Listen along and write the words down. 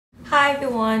Hi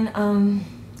everyone,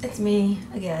 it's me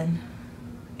again,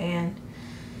 and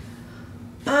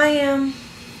I've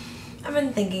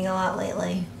been thinking a lot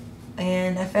lately,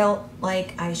 and I felt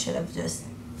like I should have just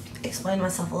explained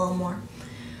myself a little more.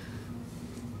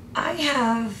 I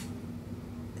have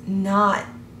not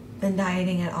been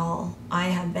dieting at all. I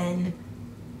have been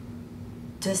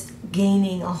just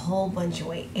gaining a whole bunch of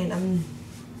weight, and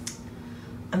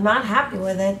I'm not happy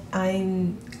with it.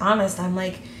 I'm honest. I'm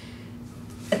like,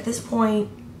 at this point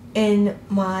in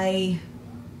my,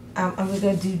 I'm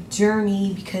gonna do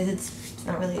journey, because it's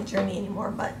not really a journey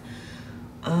anymore, but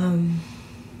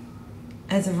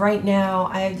as of right now,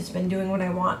 I have just been doing what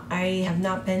I want. I have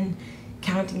not been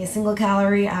counting a single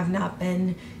calorie. I have not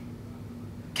been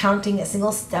counting a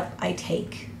single step I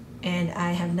take, and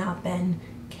I have not been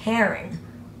caring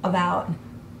about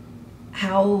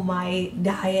how my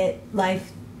diet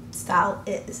lifestyle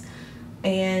is,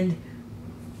 and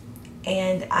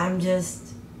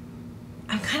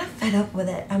I'm kind of fed up with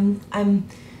it. I'm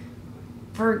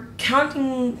for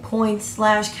counting points /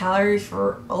 calories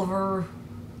for over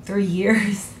 3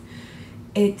 years.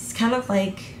 It's kind of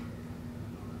like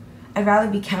I'd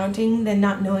rather be counting than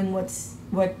not knowing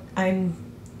what I'm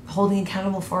holding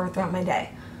accountable for throughout my day.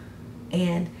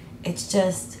 And it's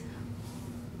just,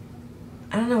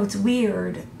 I don't know, it's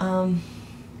weird.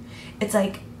 It's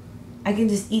like I can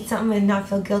just eat something and not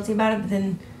feel guilty about it, but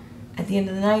then at the end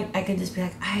of the night, I can just be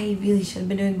like, I really should have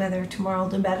been doing better. Tomorrow I'll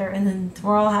do better. And then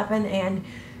tomorrow will happen, and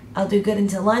I'll do good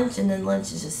until lunch, and then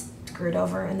lunch is just screwed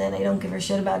over. And then I don't give a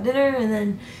shit about dinner, and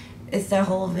then it's that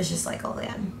whole vicious cycle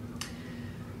again.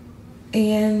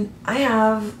 And I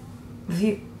have,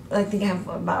 I think I have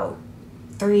about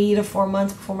 3 to 4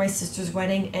 months before my sister's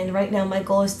wedding. And right now my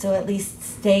goal is to at least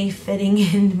stay fitting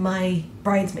in my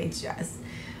bridesmaid's dress.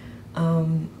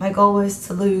 My goal was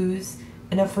to lose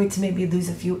enough weight to maybe lose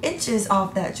a few inches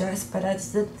off that dress, but at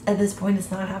this point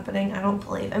it's not happening. I don't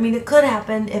believe. I mean, it could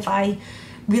happen if I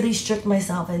really strict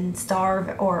myself and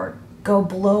starve or go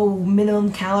below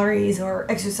minimum calories or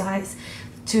exercise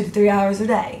 2 to 3 hours a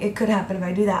day. It could happen if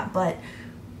I do that, but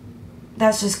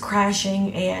that's just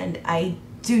crashing, and I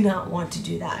do not want to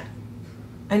do that.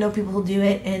 I know people who do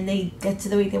it and they get to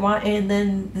the weight they want, and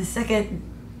then the second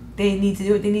they need to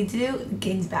do what they need to do, it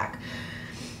gains back.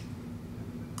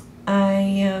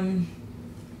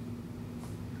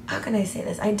 How can I say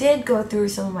this? I did go through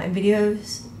some of my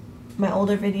videos, my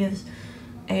older videos,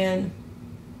 and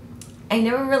I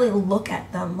never really look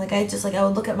at them. Like, I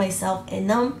would look at myself in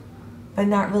them, but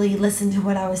not really listen to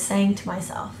what I was saying to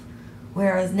myself.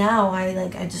 Whereas now, I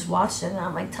just watched it, and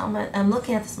I'm like, I'm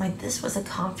looking at this, I'm like, this was a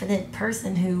confident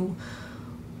person who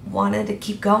wanted to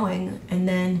keep going, and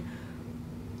then,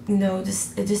 you know,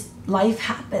 life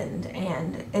happened,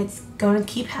 and it's going to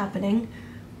keep happening,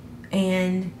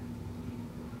 and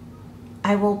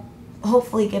I will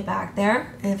hopefully get back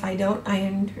there. If I don't,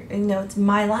 it's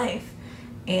my life,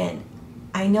 and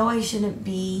I know I shouldn't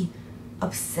be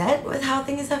upset with how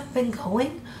things have been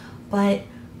going, but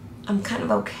I'm kind of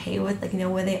okay with,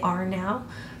 where they are now.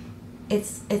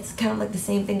 It's kind of like the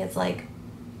same thing. It's like,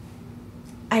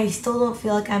 I still don't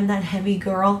feel like I'm that heavy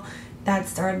girl that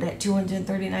started at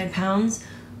 239 pounds,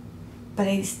 but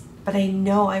I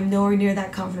know I'm nowhere near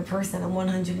that confident person. I'm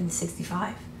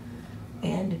 165,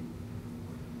 and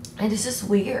it's just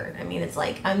weird. I mean, it's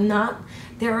like,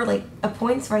 there are like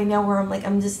points right now where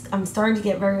I'm starting to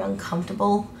get very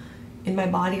uncomfortable in my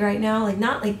body right now. Like,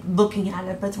 not like looking at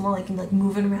it, but it's more like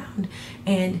moving around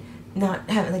and not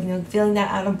having, feeling that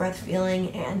out of breath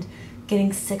feeling and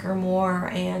getting sicker more.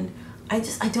 And I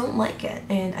don't like it.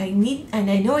 And I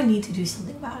know I need to do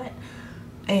something about it.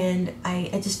 And I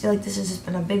just feel like this has just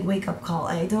been a big wake up call.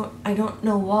 I don't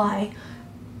know why.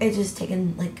 It's just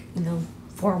taken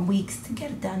 4 weeks to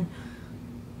get it done.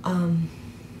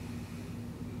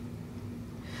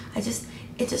 It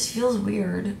just feels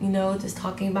weird, just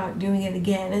talking about doing it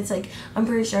again. It's like, I'm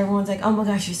pretty sure everyone's like, oh my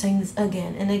gosh, you're saying this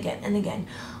again and again and again.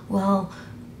 Well,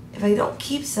 if I don't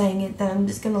keep saying it, then I'm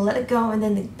just going to let it go, and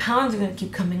then the pounds are going to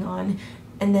keep coming on.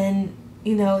 And then,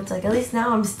 it's like, at least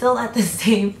now I'm still at the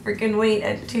same freaking weight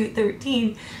at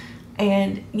 213.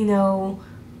 And,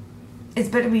 it's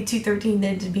better to be 213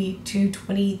 than to be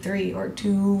 223 or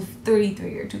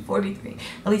 233 or 243.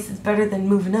 At least it's better than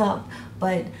moving up.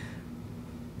 But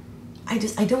I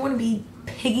don't want to be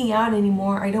pigging out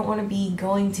anymore. I don't want to be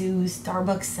going to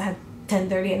Starbucks at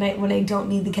 10:30 at night when I don't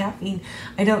need the caffeine.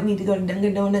 I don't need to go to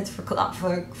Dunkin' Donuts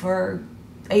for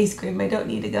ice cream. I don't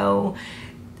need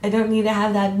to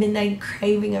have that midnight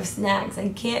craving of snacks. I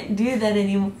can't do that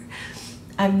anymore.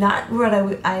 I'm not what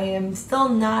I am still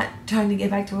not trying to get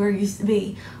back to where I used to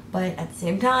be, but at the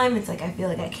same time, it's like I feel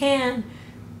like I can,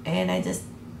 And I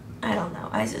don't know.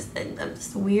 I'm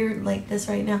just weird like this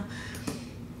right now.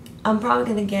 I'm probably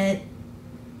gonna get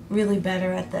really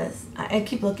better at this. I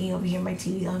keep looking over here, my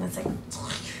TV's on, it's like,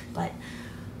 but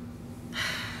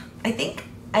I think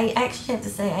I actually have to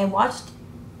say I watched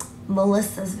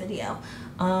Melissa's video.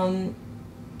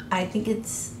 I think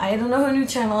I don't know her new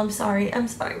channel, I'm sorry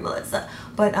Melissa,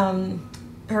 but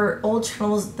her old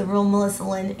channel was The Real Melissa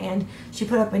Lynn, and she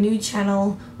put up a new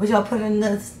channel, which I'll put in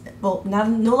the, well,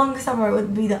 no longer somewhere, it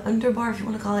would be the underbar if you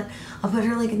want to call it. I'll put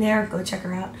her link in there, go check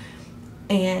her out.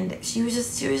 And she was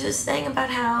just saying about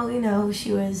how, you know,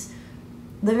 she was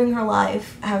living her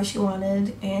life how she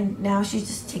wanted, and now she's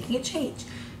just taking a change,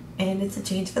 and it's a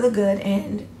change for the good.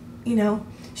 And you know,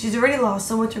 she's already lost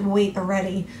so much weight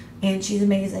already, and she's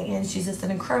amazing, and she's just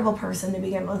an incredible person to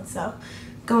begin with, so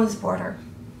go and support her.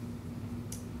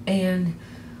 And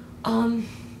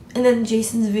then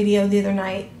Jason's video the other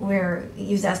night where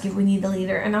he was asking if we need the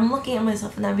leader, and I'm looking at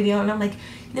myself in that video and I'm like,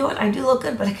 you know what, I do look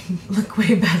good, but I can look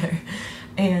way better.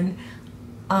 And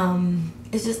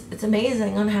it's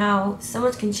amazing on how so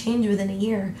much can change within a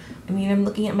year. I mean, I'm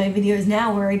looking at my videos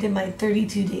now where I did my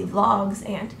 32-day vlogs,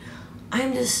 and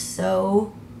I'm just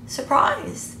so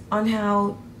surprised on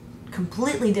how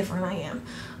completely different I am.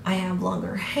 I have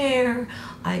longer hair,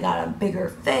 I got a bigger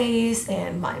face,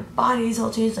 and my body's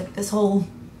all changed. Like, this whole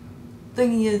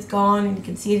thingy is gone, and you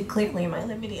can see it clearly in my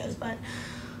other videos. But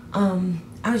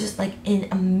I was just like in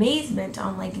amazement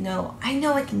on, like, no, I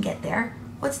know I can get there.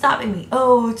 What's stopping me?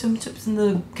 Oh, some chips in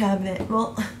the cabinet.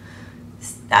 Well,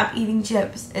 stop eating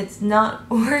chips. It's not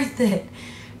worth it.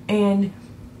 And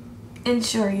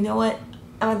sure, you know what?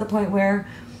 I'm at the point where,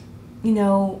 you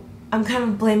know, I'm kind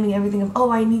of blaming everything of,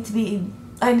 oh, I need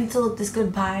to look this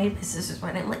good by my sister's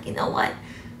wedding. I'm like, you know what?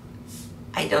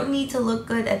 I don't need to look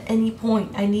good at any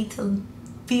point. I need to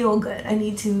feel good. I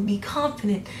need to be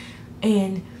confident,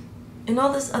 and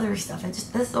all this other stuff.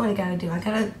 That's what I gotta do. I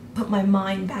gotta put my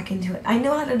mind back into it. I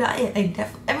know how to diet.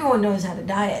 Everyone knows how to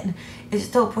diet. It's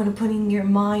just the point of putting your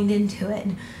mind into it.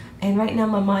 And right now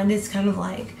my mind is kind of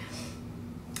like,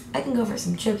 I can go for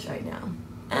some chips right now.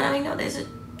 And I know there's a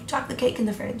chocolate cake in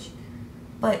the fridge,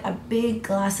 but a big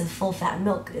glass of full fat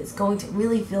milk is going to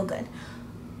really feel good.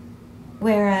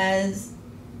 Whereas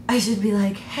I should be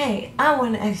like, hey, I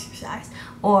want to exercise,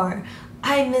 or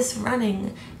I miss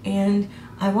running and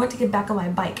I want to get back on my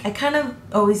bike. I kind of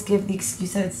always give the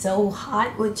excuse that it's so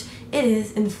hot, which it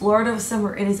is. In Florida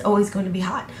summer, it is always going to be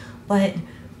hot, but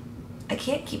I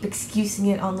can't keep excusing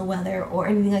it on the weather or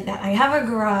anything like that. I have a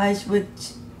garage with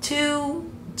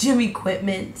 2 gym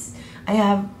equipments. I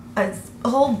have a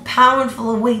whole pound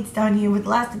full of weights down here with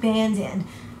elastic bands, and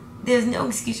there's no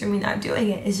excuse for me not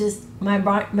doing it. It's just my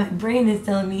brain is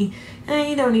telling me,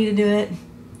 you don't need to do it.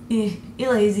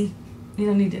 You're lazy. You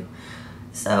don't need to.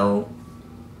 So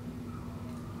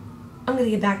I'm gonna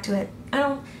get back to it.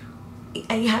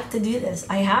 I have to do this.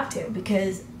 I have to,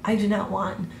 because I do not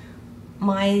want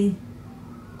my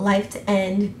life to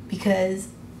end because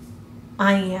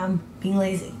I am being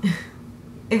lazy.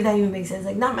 If that even makes sense.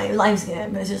 Like, not my life's gonna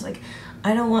end, but it's just like,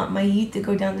 I don't want my youth to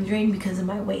go down the drain because of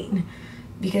my weight.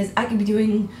 Because I could be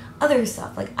doing other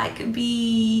stuff. Like, I could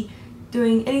be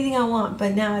doing anything I want,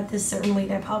 but now at this certain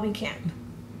weight I probably can't.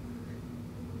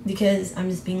 Because I'm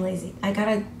just being lazy. I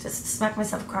gotta just smack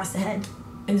myself across the head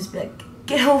and just be like,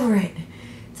 get over it.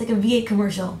 It's like a V8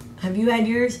 commercial. Have you had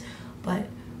yours? But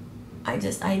I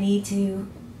need to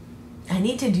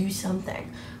do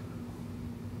something.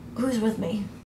 Who's with me?